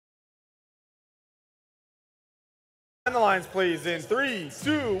And the lines, please, in 3,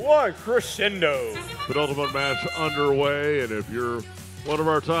 2, 1, crescendo. Penultimate match underway, and if you're one of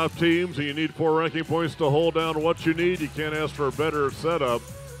our top teams and you need 4 ranking points to hold down what you need, you can't ask for a better setup.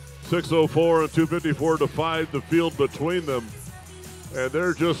 604 and 254 divide the field between them, and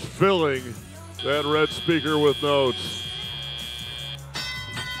they're just filling that red speaker with notes.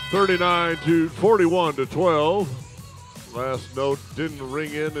 41 to 12. Last note didn't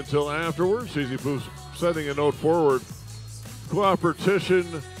ring in until afterwards. Easy Poof's sending a note forward. Qualification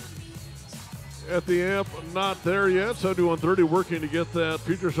at the amp, not there yet. 7130 working to get that.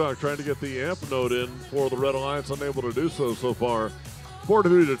 Future Shock trying to get the amp note in for the Red Alliance, unable to do so far.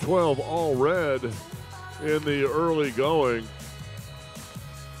 43 to 12, all red in the early going.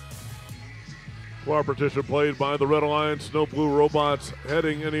 Qualification played by the Red Alliance. No blue robots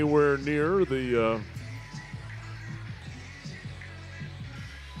heading anywhere near the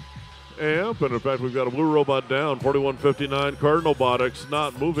amp, and in fact we've got a blue robot down. 4159 Cardinal Robotics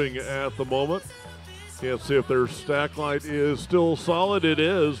not moving at the moment. Can't see if their stack light is still solid. It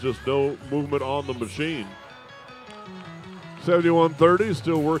is, just no movement on the machine. 7130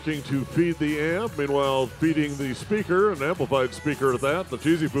 still working to feed the amp, meanwhile feeding the speaker, an amplified speaker at that, the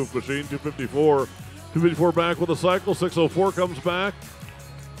Cheesy Poof machine. 254 back with a cycle. 604 comes back.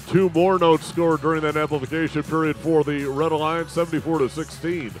 2 more notes scored during that amplification period for the Red Alliance. 74 to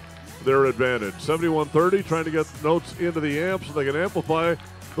 16 their advantage. 7130 trying to get notes into the amp so they can amplify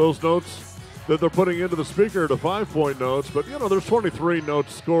those notes that they're putting into the speaker to 5-point notes. But, you know, there's 23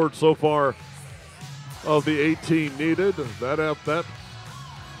 notes scored so far of the 18 needed.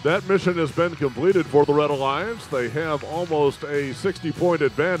 That mission has been completed for the Red Alliance. They have almost a 60-point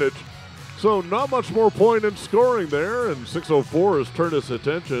advantage. So not much more point in scoring there. And 604 has turned his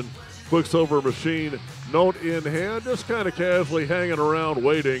attention. Quicksilver machine, note in hand, just kind of casually hanging around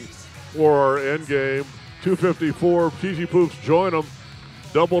waiting for our end game. 254, Cheesy Poofs join them.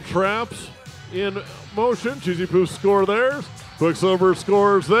 Double traps in motion. Cheesy Poofs score theirs. Quicksilver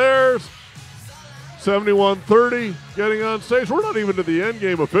scores theirs. 7130 getting on stage. We're not even to the end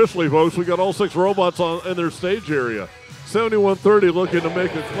game officially, folks. We got all 6 robots in their stage area. 7130 looking to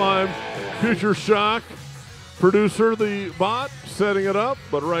make a climb. Future Shock, producer, the bot, setting it up.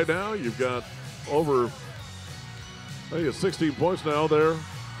 But right now you've got over, I think it's 16 points now there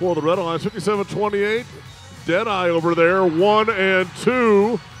for the Red Alliance. 57-28. Deadeye over there. 1 and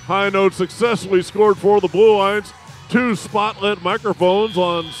 2. High note successfully scored for the Blue Alliance. 2 spotlit microphones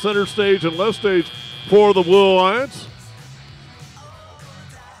on center stage and left stage for the Blue Alliance.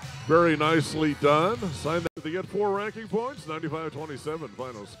 Very nicely done. Sign that. They get 4 ranking points. 95-27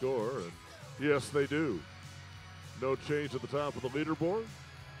 final score. And yes, they do. No change at the top of the leaderboard.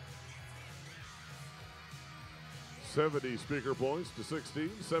 70 speaker points to 16.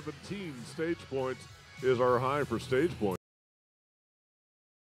 17 stage points is our high for stage points.